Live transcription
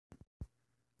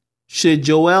Should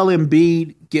Joel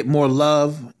Embiid get more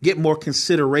love, get more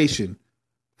consideration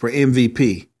for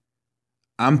MVP?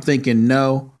 I'm thinking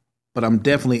no, but I'm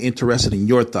definitely interested in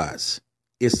your thoughts.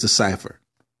 It's the Cypher.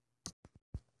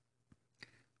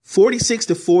 46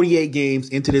 to 48 games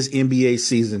into this NBA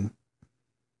season,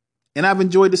 and I've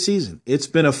enjoyed the season. It's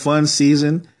been a fun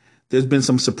season. There's been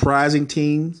some surprising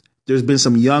teams. There's been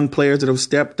some young players that have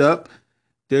stepped up.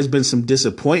 There's been some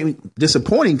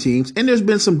disappointing teams, and there's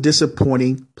been some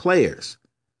disappointing players.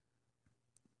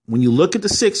 When you look at the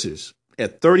Sixers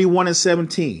at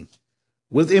 31-17,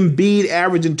 with Embiid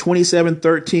averaging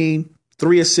 27-13,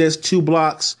 3 assists, 2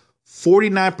 blocks,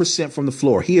 49% from the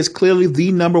floor. He is clearly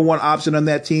the number one option on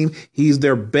that team. He's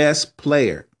their best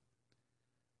player.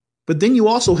 But then you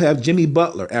also have Jimmy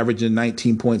Butler averaging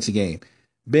 19 points a game.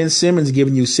 Ben Simmons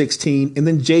giving you 16, and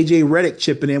then JJ Redick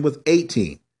chipping in with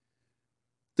 18.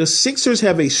 The Sixers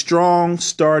have a strong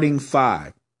starting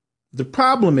 5. The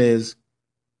problem is,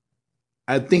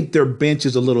 I think their bench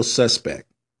is a little suspect.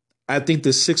 I think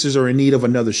the Sixers are in need of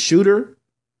another shooter.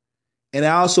 And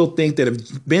I also think that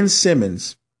if Ben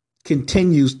Simmons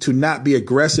continues to not be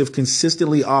aggressive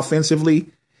consistently offensively,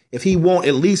 if he won't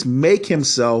at least make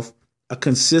himself a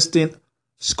consistent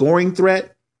scoring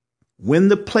threat, when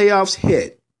the playoffs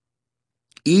hit,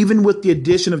 even with the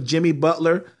addition of Jimmy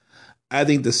Butler, I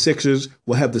think the Sixers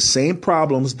will have the same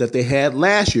problems that they had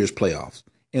last year's playoffs.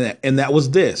 And that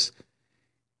was this.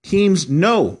 Teams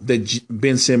know that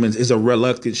Ben Simmons is a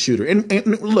reluctant shooter. And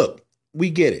look, we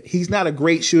get it. He's not a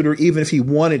great shooter, even if he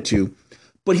wanted to,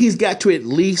 but he's got to at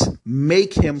least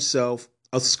make himself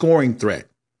a scoring threat.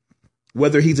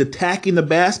 Whether he's attacking the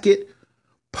basket,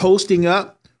 posting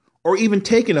up, or even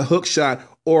taking a hook shot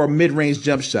or a mid-range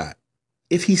jump shot.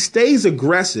 If he stays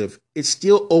aggressive, it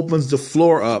still opens the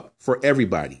floor up for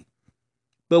everybody.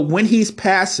 But when he's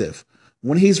passive,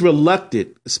 when he's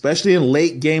reluctant, especially in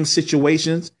late game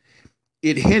situations,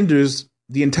 it hinders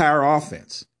the entire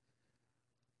offense.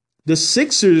 The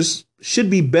Sixers should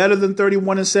be better than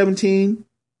 31-17,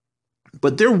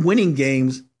 but they're winning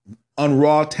games on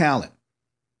raw talent.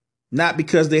 Not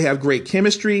because they have great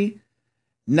chemistry,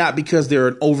 not because they're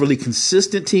an overly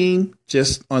consistent team,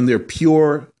 just on their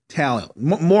pure talent.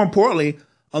 More importantly,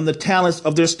 on the talents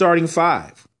of their starting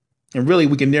 5. And really,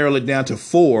 we can narrow it down to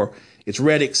 4. It's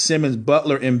Redick, Simmons,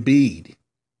 Butler, and Embiid.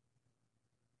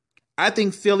 I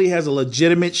think Philly has a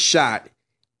legitimate shot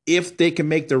if they can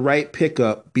make the right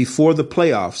pickup before the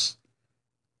playoffs,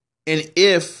 and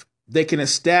if they can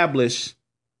establish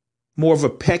more of a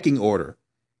pecking order.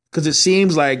 Because it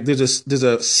seems like there's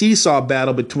a seesaw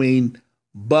battle between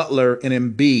Butler and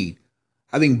Embiid.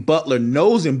 I think Butler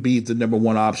knows Embiid's the number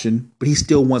one option, but he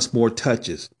still wants more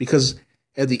touches. Because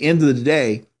at the end of the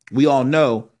day, we all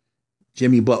know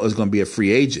Jimmy Butler is going to be a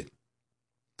free agent.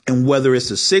 And whether it's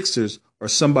the Sixers or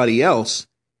somebody else,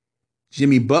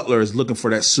 Jimmy Butler is looking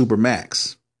for that super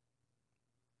max.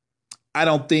 I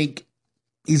don't think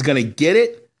he's going to get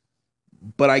it,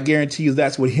 but I guarantee you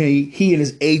that's what he and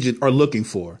his agent are looking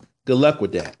for. Good luck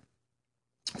with that.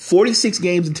 46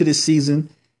 games into this season,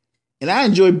 and I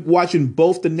enjoy watching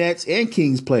both the Nets and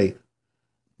Kings play.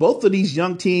 Both of these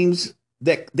young teams,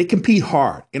 that they compete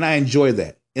hard, and I enjoy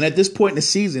that. And at this point in the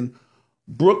season,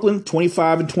 Brooklyn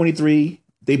 25-23,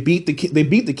 they beat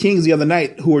the Kings the other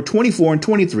night, who are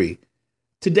 24-23.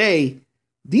 Today,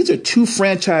 these are two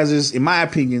franchises, in my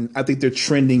opinion, I think they're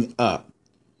trending up.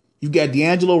 You've got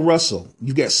D'Angelo Russell,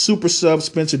 you've got super sub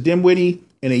Spencer Dinwiddie,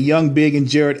 and a young big in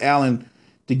Jared Allen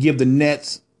to give the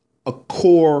Nets a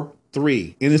core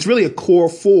 3. And it's really a core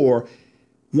 4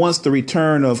 once the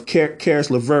return of Karis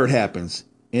LeVert happens.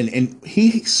 And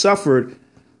he suffered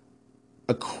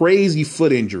a crazy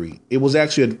foot injury. It was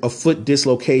actually a foot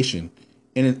dislocation.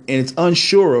 And it's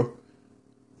unsure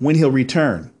when he'll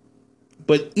return.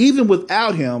 But even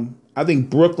without him, I think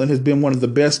Brooklyn has been one of the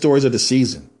best stories of the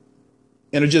season.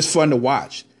 And are just fun to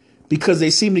watch because they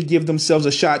seem to give themselves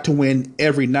a shot to win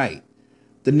every night.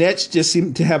 The Nets just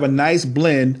seem to have a nice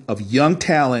blend of young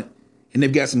talent, and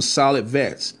they've got some solid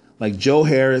vets like Joe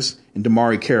Harris and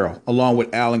DeMarre Carroll, along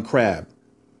with Alan Crabb.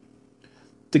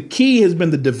 The key has been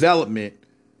the development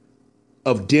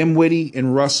of Dinwiddie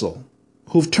and Russell,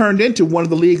 who've turned into one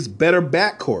of the league's better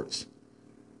backcourts.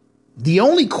 The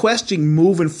only question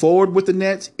moving forward with the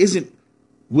Nets isn't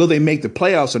will they make the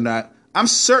playoffs or not. I'm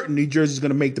certain New Jersey's going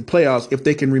to make the playoffs if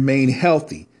they can remain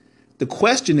healthy. The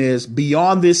question is,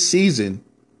 beyond this season,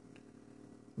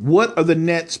 what are the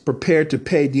Nets prepared to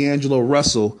pay D'Angelo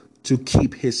Russell to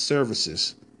keep his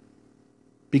services?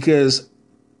 Because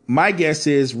my guess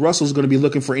is Russell's going to be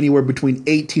looking for anywhere between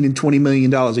 $18 and $20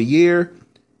 million a year,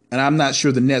 and I'm not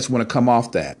sure the Nets want to come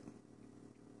off that.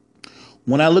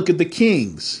 When I look at the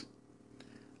Kings,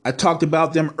 I talked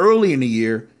about them early in the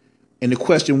year, and the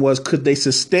question was, could they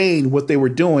sustain what they were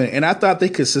doing? And I thought they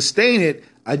could sustain it.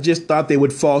 I just thought they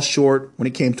would fall short when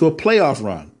it came to a playoff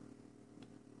run.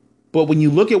 But when you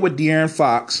look at what De'Aaron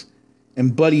Fox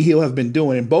and Buddy Hield have been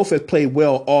doing, and both have played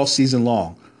well all season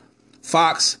long.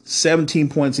 Fox, 17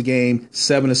 points a game,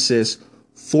 7 assists,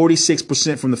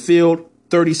 46% from the field,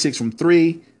 36 from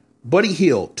three. Buddy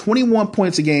Hield, 21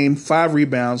 points a game, 5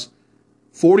 rebounds,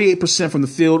 48% from the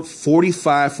field,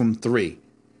 45 from three.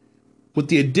 With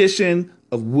the addition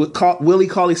of Willie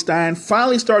Cauley-Stein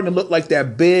finally starting to look like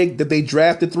that big that they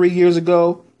drafted 3 years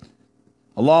ago,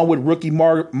 along with rookie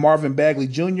Marvin Bagley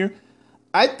Jr.,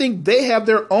 I think they have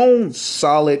their own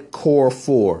solid core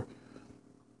four.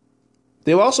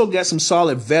 They've also got some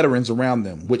solid veterans around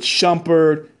them with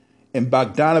Shumpert and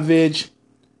Bogdanovich.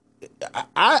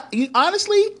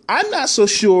 Honestly, I'm not so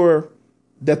sure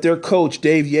that their coach,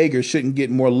 Dave Yeager, shouldn't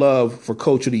get more love for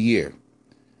Coach of the Year.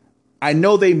 I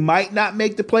know they might not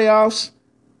make the playoffs,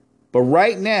 but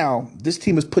right now, this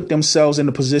team has put themselves in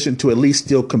a position to at least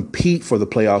still compete for the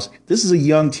playoffs. This is a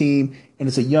young team, and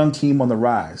it's a young team on the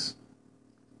rise.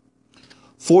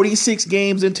 46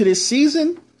 games into this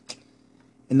season,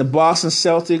 and the Boston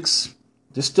Celtics,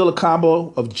 they're still a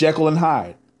combo of Jekyll and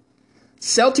Hyde.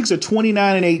 Celtics are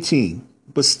 29-18,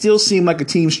 but still seem like a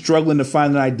team struggling to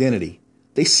find an identity.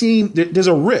 There's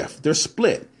a rift. They're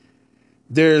split.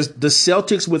 There's the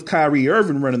Celtics with Kyrie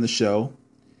Irving running the show,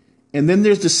 and then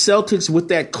there's the Celtics with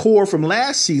that core from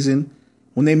last season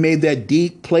when they made that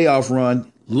deep playoff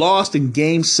run, lost in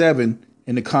Game 7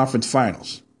 in the conference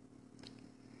finals.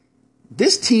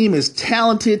 This team is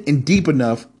talented and deep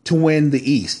enough to win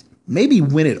the East, maybe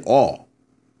win it all.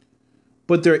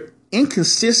 But they're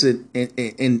inconsistent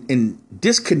and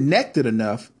disconnected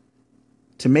enough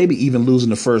to maybe even lose in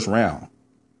the first round.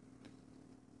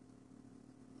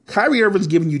 Kyrie Irving's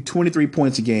giving you 23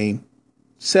 points a game,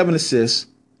 7 assists,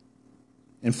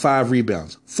 and 5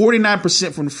 rebounds.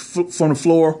 49% from the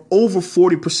floor, over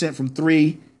 40% from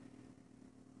three.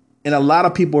 And a lot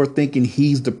of people are thinking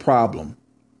he's the problem.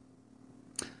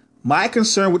 My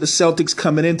concern with the Celtics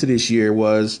coming into this year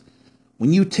was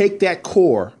when you take that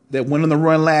core that went on the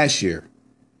run last year,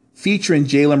 featuring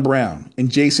Jaylen Brown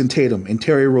and Jason Tatum and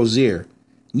Terry Rozier,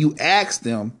 you ask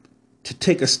them to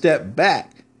take a step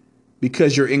back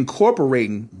because you're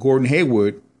incorporating Gordon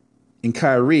Hayward and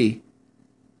Kyrie.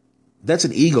 That's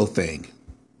an ego thing.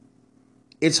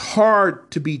 It's hard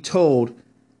to be told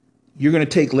you're going to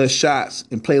take less shots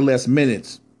and play less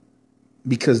minutes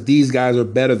because these guys are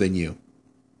better than you.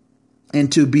 And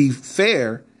to be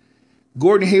fair,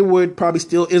 Gordon Hayward probably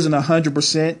still isn't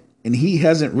 100%, and he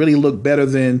hasn't really looked better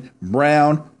than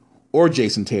Brown or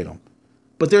Jason Tatum.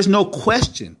 But there's no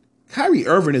question, Kyrie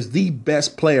Irving is the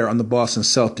best player on the Boston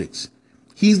Celtics.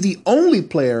 He's the only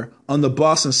player on the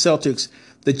Boston Celtics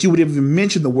that you would even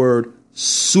mention the word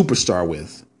superstar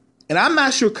with. And I'm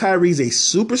not sure Kyrie's a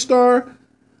superstar,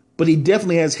 but he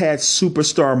definitely has had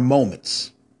superstar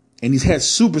moments. And he's had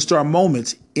superstar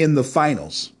moments in the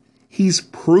finals. He's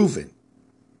proven.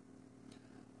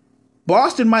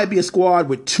 Boston might be a squad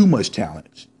with too much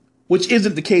talent, which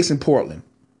isn't the case in Portland.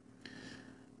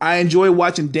 I enjoy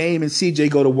watching Dame and CJ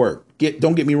go to work.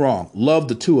 Don't get me wrong. Love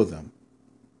the two of them.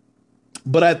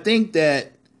 But I think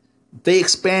that they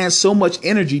expand so much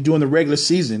energy during the regular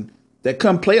season that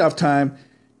come playoff time,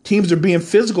 teams are being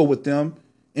physical with them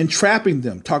and trapping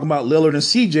them. Talking about Lillard and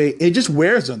CJ, it just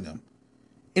wears on them.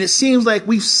 And it seems like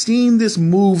we've seen this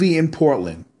movie in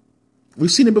Portland. We've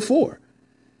seen it before.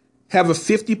 Have a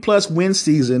 50-plus win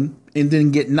season and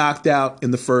then get knocked out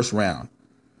in the first round.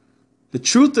 The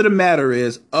truth of the matter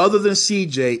is, other than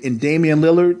CJ and Damian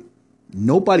Lillard,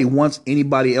 nobody wants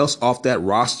anybody else off that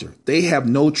roster. They have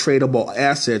no tradable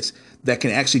assets that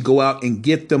can actually go out and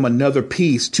get them another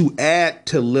piece to add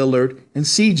to Lillard and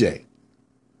CJ.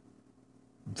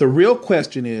 The real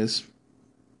question is,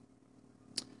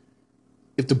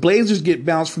 if the Blazers get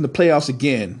bounced from the playoffs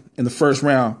again in the first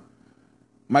round,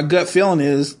 my gut feeling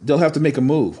is they'll have to make a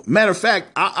move. Matter of fact,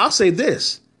 I'll say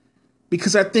this,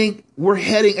 because I think we're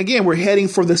heading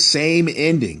for the same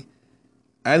ending.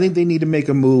 I think they need to make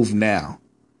a move now.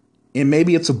 And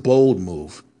maybe it's a bold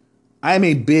move. I am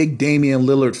a big Damian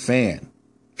Lillard fan.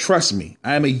 Trust me,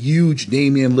 I am a huge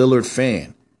Damian Lillard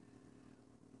fan.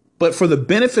 But for the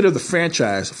benefit of the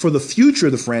franchise, for the future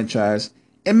of the franchise,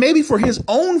 and maybe for his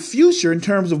own future in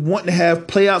terms of wanting to have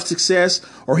playoff success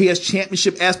or he has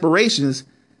championship aspirations,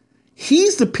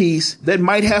 he's the piece that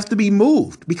might have to be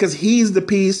moved because he's the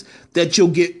piece that you'll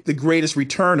get the greatest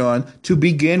return on to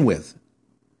begin with.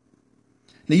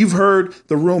 Now, you've heard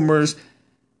the rumors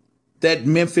that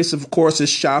Memphis, of course, is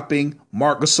shopping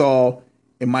Marc Gasol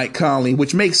and Mike Conley,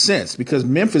 which makes sense because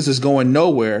Memphis is going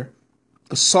nowhere.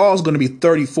 Gasol's going to be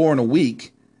 34 in a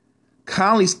week.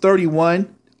 Conley's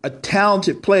 31, a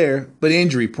talented player, but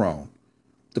injury prone.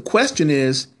 The question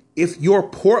is, if you're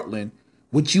Portland,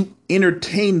 would you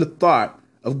entertain the thought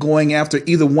of going after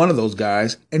either one of those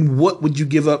guys, and what would you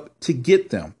give up to get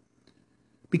them?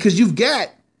 Because you've got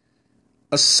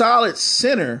a solid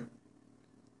center.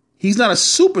 He's not a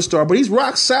superstar, but he's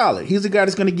rock solid. He's the guy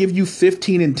that's going to give you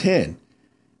 15 and 10.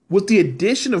 With the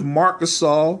addition of Marc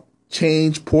Gasol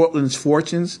change Portland's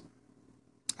fortunes?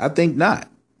 I think not.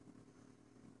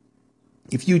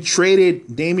 If you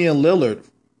traded Damian Lillard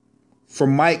for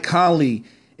Mike Conley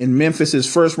in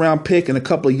Memphis' first-round pick and a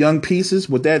couple of young pieces,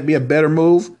 would that be a better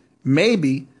move?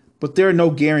 Maybe, but there are no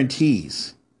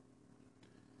guarantees.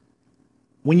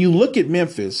 When you look at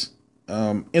Memphis,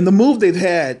 and the move they've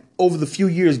had over the few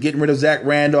years, getting rid of Zach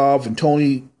Randolph and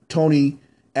Tony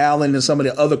Allen and some of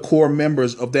the other core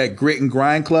members of that grit and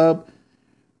grind club,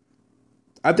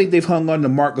 I think they've hung on to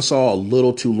Marc Gasol a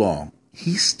little too long.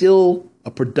 He's still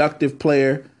a productive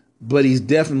player, but he's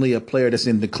definitely a player that's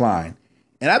in decline.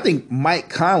 And I think Mike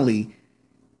Conley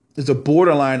is a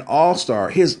borderline all-star.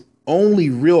 His only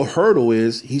real hurdle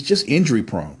is he's just injury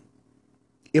prone.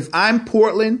 If I'm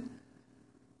Portland,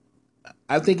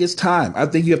 I think it's time. I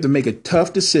think you have to make a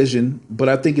tough decision, but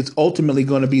I think it's ultimately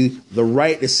going to be the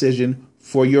right decision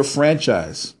for your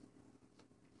franchise.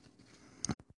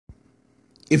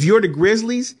 If you're the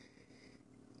Grizzlies,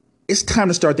 it's time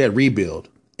to start that rebuild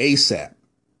ASAP.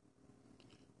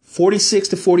 46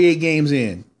 to 48 games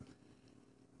in.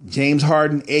 James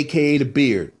Harden, a.k.a. the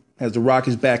Beard, has the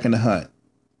Rockets back in the hunt.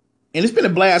 And it's been a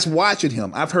blast watching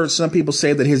him. I've heard some people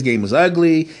say that his game is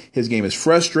ugly, his game is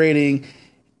frustrating,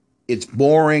 it's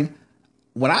boring.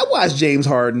 When I watch James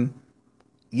Harden,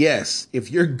 yes,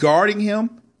 if you're guarding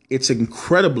him, it's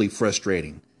incredibly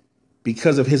frustrating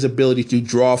because of his ability to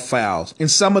draw fouls.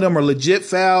 And some of them are legit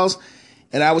fouls,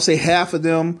 and I would say half of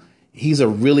them, he's a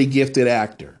really gifted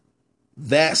actor.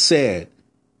 That said,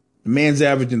 the man's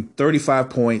averaging 35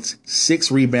 points, 6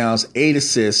 rebounds, 8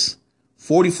 assists,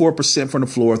 44% from the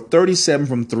floor, 37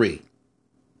 from 3.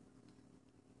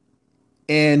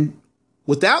 And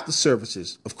without the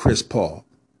services of Chris Paul,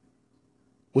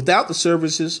 without the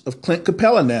services of Clint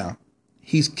Capella now,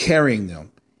 he's carrying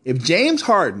them. If James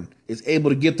Harden is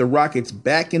able to get the Rockets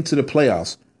back into the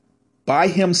playoffs by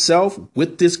himself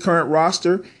with this current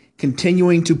roster,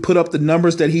 continuing to put up the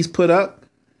numbers that he's put up,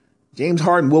 James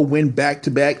Harden will win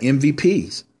back-to-back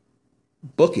MVPs.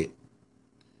 Book it.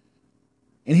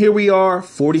 And here we are,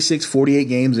 46, 48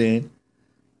 games in,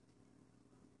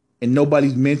 and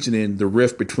nobody's mentioning the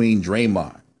rift between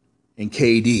Draymond and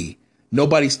KD.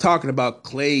 Nobody's talking about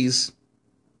Klay's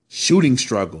shooting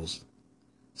struggles.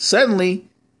 Suddenly,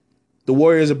 the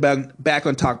Warriors are back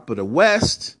on top of the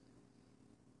West.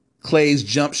 Klay's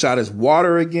jump shot is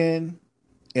water again,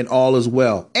 and all is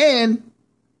well. And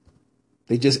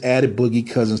they just added Boogie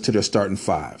Cousins to their starting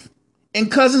 5. And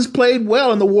Cousins played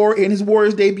well in his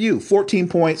Warriors debut. 14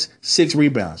 points, 6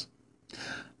 rebounds.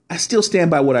 I still stand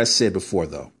by what I said before,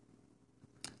 though.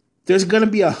 There's going to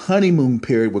be a honeymoon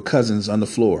period with Cousins on the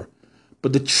floor.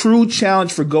 But the true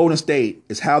challenge for Golden State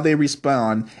is how they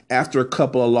respond after a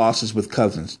couple of losses with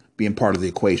Cousins being part of the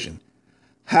equation.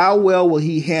 How well will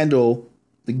he handle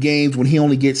the games when he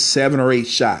only gets 7 or 8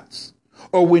 shots?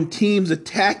 Or when teams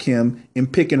attack him in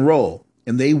pick and roll?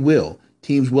 And they will.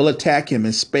 Teams will attack him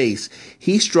in space.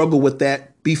 He struggled with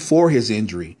that before his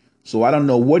injury. So I don't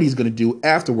know what he's going to do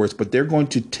afterwards, but they're going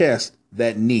to test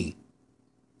that knee.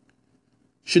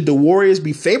 Should the Warriors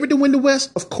be favored to win the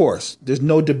West? Of course. There's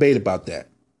no debate about that.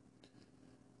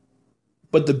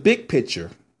 But the big picture,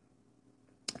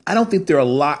 I don't think they're a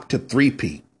lock to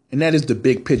three-peat. And that is the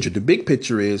big picture. The big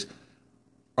picture is,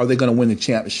 are they going to win the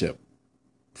championship?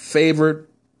 Favored?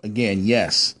 Again,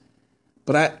 yes.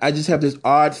 But I just have this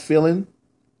odd feeling.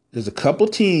 There's a couple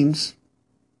teams,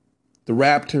 the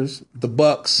Raptors, the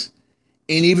Bucks,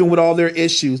 and even with all their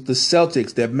issues, the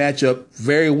Celtics, that match up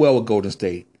very well with Golden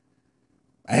State.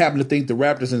 I happen to think the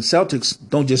Raptors and Celtics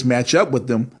don't just match up with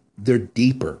them, they're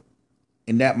deeper.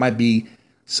 And that might be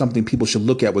something people should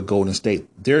look at with Golden State.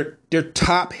 They're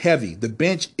top heavy. The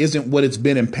bench isn't what it's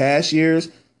been in past years.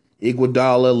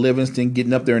 Iguodala, Livingston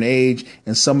getting up there in age,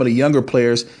 and some of the younger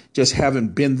players just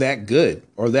haven't been that good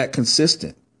or that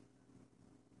consistent.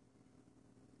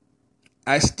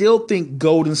 I still think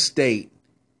Golden State,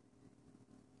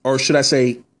 or should I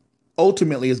say,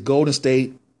 ultimately it's Golden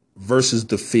State versus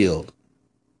the field.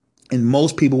 And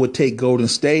most people would take Golden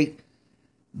State.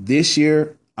 This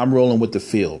year, I'm rolling with the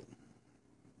field.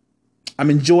 I'm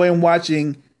enjoying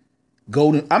watching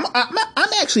I'm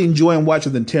actually enjoying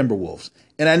watching the Timberwolves.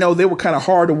 And I know they were kind of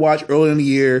hard to watch early in the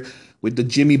year with the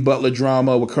Jimmy Butler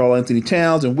drama with Karl Anthony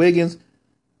Towns and Wiggins.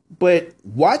 But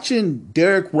watching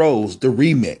Derrick Rose, the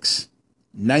remix,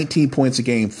 19 points a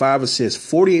game, 5 assists,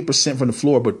 48% from the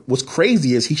floor. But what's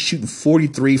crazy is he's shooting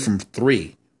 43 from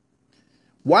 3.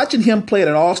 Watching him play at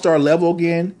an all-star level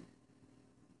again,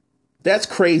 that's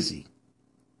crazy.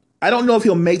 I don't know if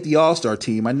he'll make the all-star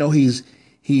team. I know he's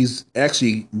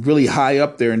actually really high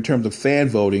up there in terms of fan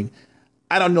voting.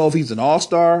 I don't know if he's an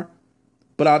all-star,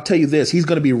 but I'll tell you this. He's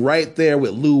going to be right there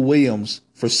with Lou Williams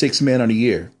for 6 men on the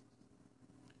year.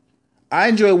 I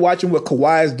enjoy watching what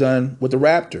Kawhi has done with the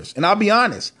Raptors. And I'll be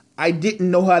honest, I didn't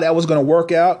know how that was going to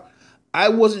work out. I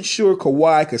wasn't sure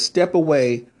Kawhi could step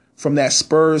away from that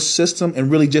Spurs system and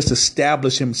really just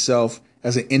establish himself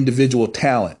as an individual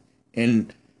talent.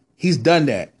 And he's done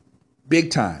that big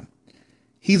time.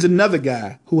 He's another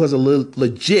guy who has a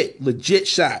legit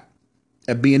shot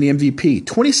at being the MVP.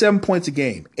 27 points a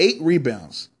game, 8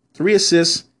 rebounds, 3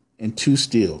 assists, and 2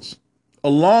 steals.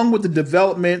 Along with the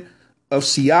development of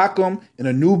Siakam and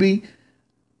Anunoby,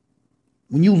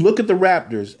 when you look at the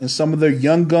Raptors and some of their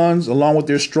young guns, along with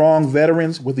their strong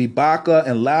veterans with Ibaka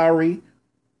and Lowry,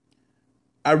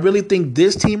 I really think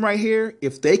this team right here,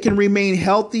 if they can remain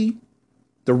healthy,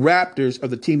 the Raptors are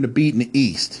the team to beat in the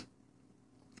East.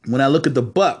 When I look at the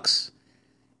Bucks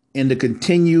and the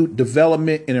continued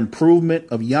development and improvement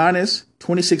of Giannis,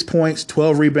 26 points,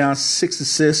 12 rebounds, 6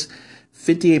 assists,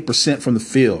 58% from the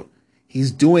field.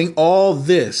 He's doing all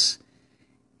this.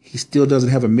 He still doesn't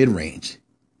have a mid-range.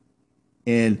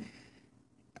 And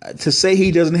to say he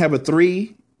doesn't have a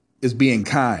 3 is being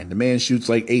kind. The man shoots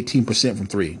like 18% from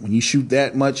 3. When you shoot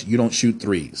that much, you don't shoot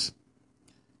 3s.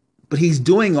 But he's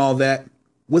doing all that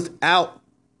without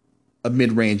a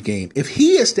mid-range game. If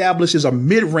he establishes a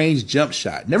mid-range jump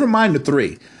shot, never mind the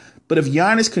 3, but if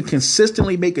Giannis can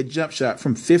consistently make a jump shot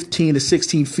from 15 to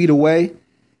 16 feet away,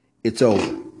 it's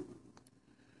over.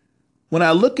 When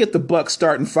I look at the Bucks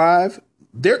starting 5,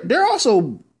 they're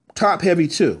also top heavy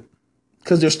too,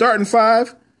 because they're starting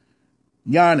 5.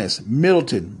 Giannis,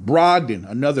 Middleton, Brogdon,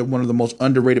 another one of the most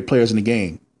underrated players in the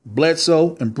game.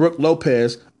 Bledsoe and Brook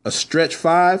Lopez, a stretch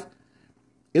 5.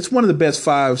 It's one of the best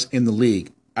 5s in the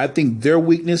league. I think their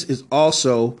weakness is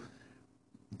also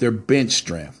their bench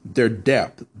strength, their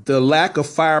depth, the lack of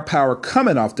firepower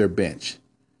coming off their bench.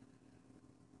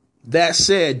 That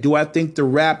said, do I think the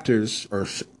Raptors,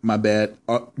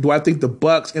 do I think the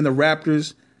Bucks and the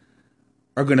Raptors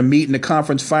are going to meet in the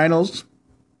conference finals?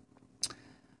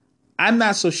 I'm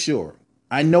not so sure.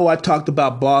 I know I talked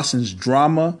about Boston's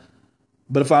drama,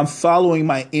 but if I'm following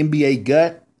my NBA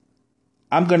gut,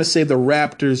 I'm going to say the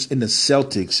Raptors and the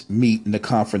Celtics meet in the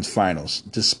conference finals.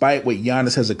 Despite what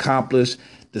Giannis has accomplished,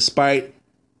 despite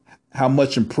how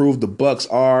much improved the Bucks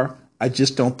are, I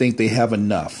just don't think they have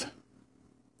enough.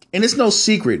 And it's no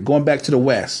secret, going back to the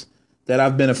West, that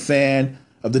I've been a fan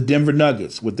of the Denver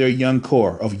Nuggets with their young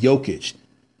core of Jokic,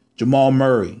 Jamal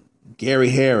Murray,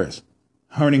 Gary Harris,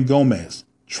 Hernan Gomez,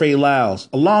 Trey Lyles,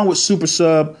 along with super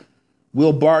sub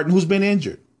Will Barton, who's been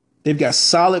injured. They've got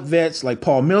solid vets like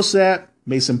Paul Millsap,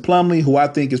 Mason Plumlee, who I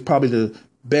think is probably the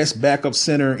best backup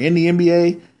center in the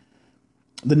NBA.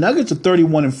 The Nuggets are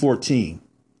 31-14,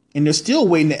 and they're still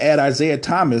waiting to add Isaiah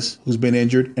Thomas, who's been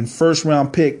injured, and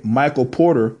first-round pick Michael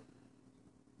Porter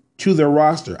to their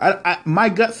roster. My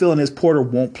gut feeling is Porter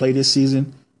won't play this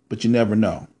season, but you never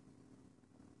know.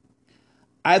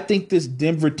 I think this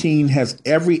Denver team has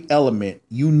every element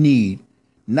you need,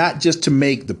 not just to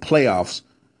make the playoffs,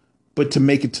 but to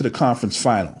make it to the conference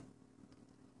final.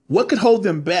 What could hold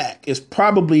them back is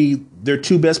probably their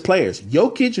 2 best players,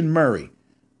 Jokic and Murray.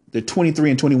 They're 23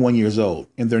 and 21 years old,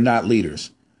 and they're not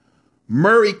leaders.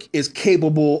 Murray is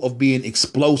capable of being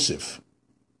explosive.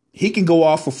 He can go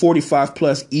off for 45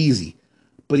 plus easy,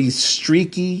 but he's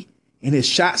streaky, and his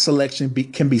shot selection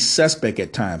can be suspect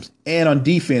at times. And on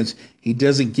defense, he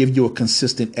doesn't give you a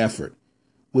consistent effort.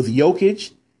 With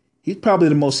Jokic, he's probably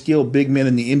the most skilled big man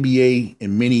in the NBA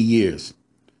in many years.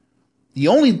 The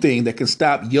only thing that can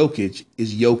stop Jokic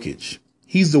is Jokic.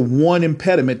 He's the one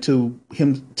impediment to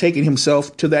him taking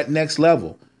himself to that next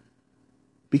level,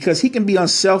 because he can be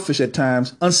unselfish at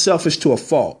times, unselfish to a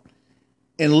fault.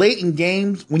 And late in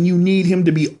games, when you need him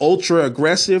to be ultra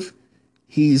aggressive,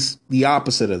 he's the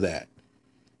opposite of that.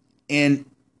 And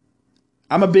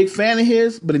I'm a big fan of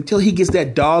his, but until he gets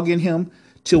that dog in him,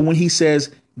 till when he says,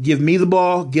 give me the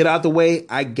ball, get out the way,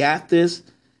 I got this,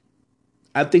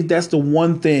 I think that's the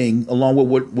one thing, along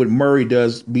with what Murray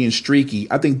does, being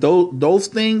streaky. I think those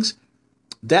things,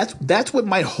 that's what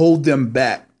might hold them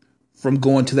back from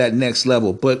going to that next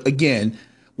level. But again,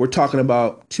 we're talking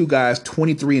about two guys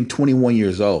 23 and 21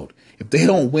 years old. If they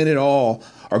don't win it all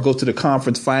or go to the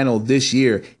conference final this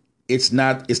year, it's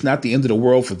not the end of the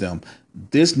world for them.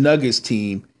 This Nuggets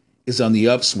team is on the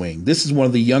upswing. This is one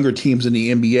of the younger teams in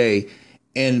the NBA,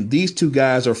 and these two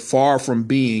guys are far from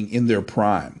being in their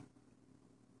prime.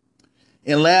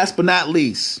 And last but not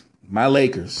least, my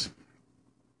Lakers.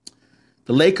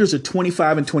 The Lakers are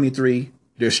 25 and 23.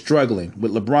 They're struggling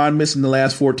with LeBron missing the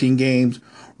last 14 games.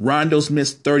 Rondo's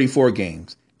missed 34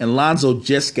 games. And Lonzo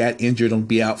just got injured and will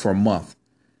be out for a month.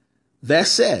 That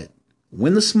said,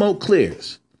 when the smoke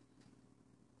clears,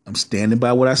 I'm standing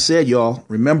by what I said, y'all.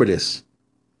 Remember this.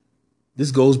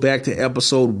 This goes back to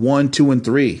episode 1, 2, and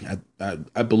 3.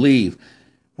 I believe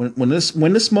when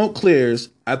the smoke clears,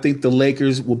 I think the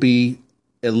Lakers will be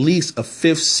at least a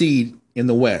 5th seed in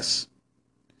the West.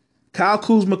 Kyle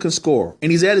Kuzma can score,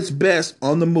 and he's at his best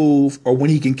on the move or when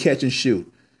he can catch and shoot.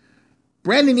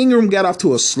 Brandon Ingram got off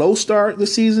to a slow start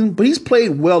this season, but he's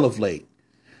played well of late.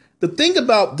 The thing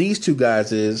about these two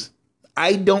guys is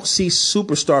I don't see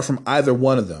superstar from either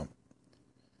one of them.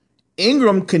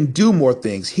 Ingram can do more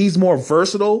things. He's more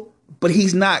versatile, but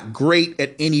he's not great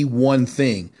at any one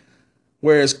thing.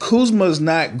 Whereas Kuzma's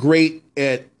not great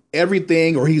at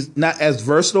everything, or he's not as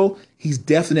versatile. He's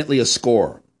definitely a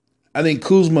scorer. I think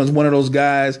Kuzma is one of those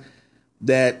guys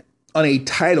that on a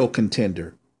title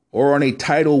contender or on a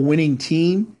title winning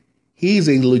team, he's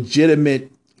a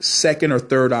legitimate second or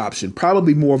third option,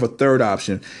 probably more of a third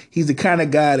option. He's the kind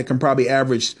of guy that can probably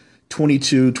average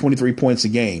 22, 23 points a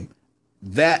game.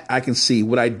 That I can see.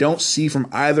 What I don't see from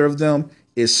either of them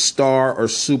is star or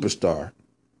superstar.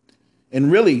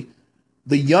 And really,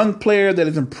 the young player that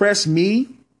has impressed me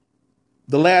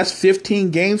the last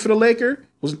 15 games for the Lakers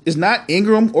is not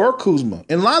Ingram or Kuzma.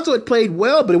 And Lonzo had played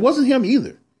well, but it wasn't him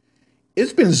either.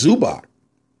 It's been Zubac.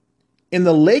 In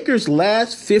the Lakers'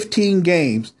 last 15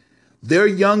 games, their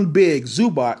young big,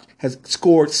 Zubac, has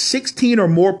scored 16 or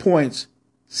more points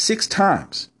 6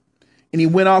 times. And he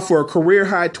went off for a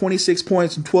career-high 26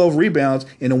 points and 12 rebounds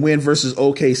in a win versus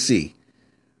OKC.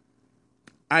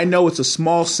 I know it's a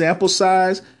small sample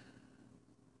size,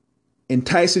 and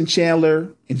Tyson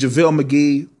Chandler and JaVale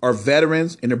McGee are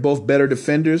veterans, and they're both better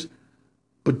defenders.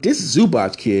 But this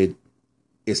Zubac kid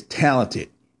is talented.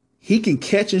 He can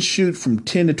catch and shoot from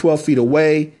 10 to 12 feet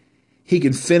away. He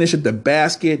can finish at the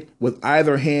basket with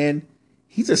either hand.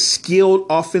 He's a skilled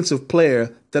offensive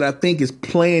player that I think is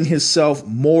playing himself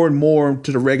more and more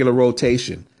to the regular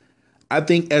rotation. I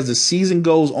think as the season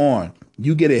goes on,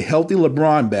 you get a healthy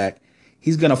LeBron back,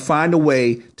 he's going to find a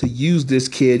way to use this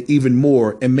kid even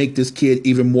more and make this kid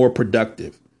even more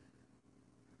productive.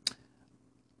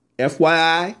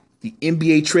 FYI, the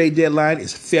NBA trade deadline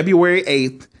is February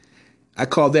 8th. I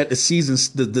call that the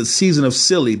season of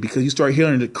silly, because you start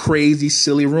hearing the crazy,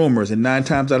 silly rumors, and 9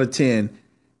 times out of 10,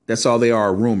 that's all they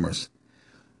are, rumors.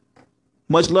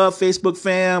 Much love, Facebook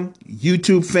fam,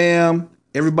 YouTube fam,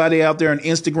 everybody out there on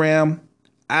Instagram.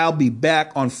 I'll be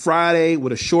back on Friday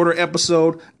with a shorter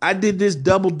episode. I did this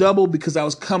double because I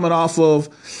was coming off of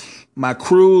my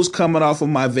cruise, coming off of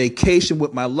my vacation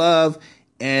with my love,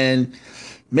 and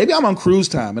maybe I'm on cruise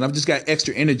time and I've just got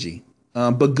extra energy.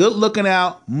 But good looking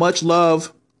out. Much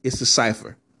love. It's the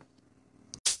Cypher.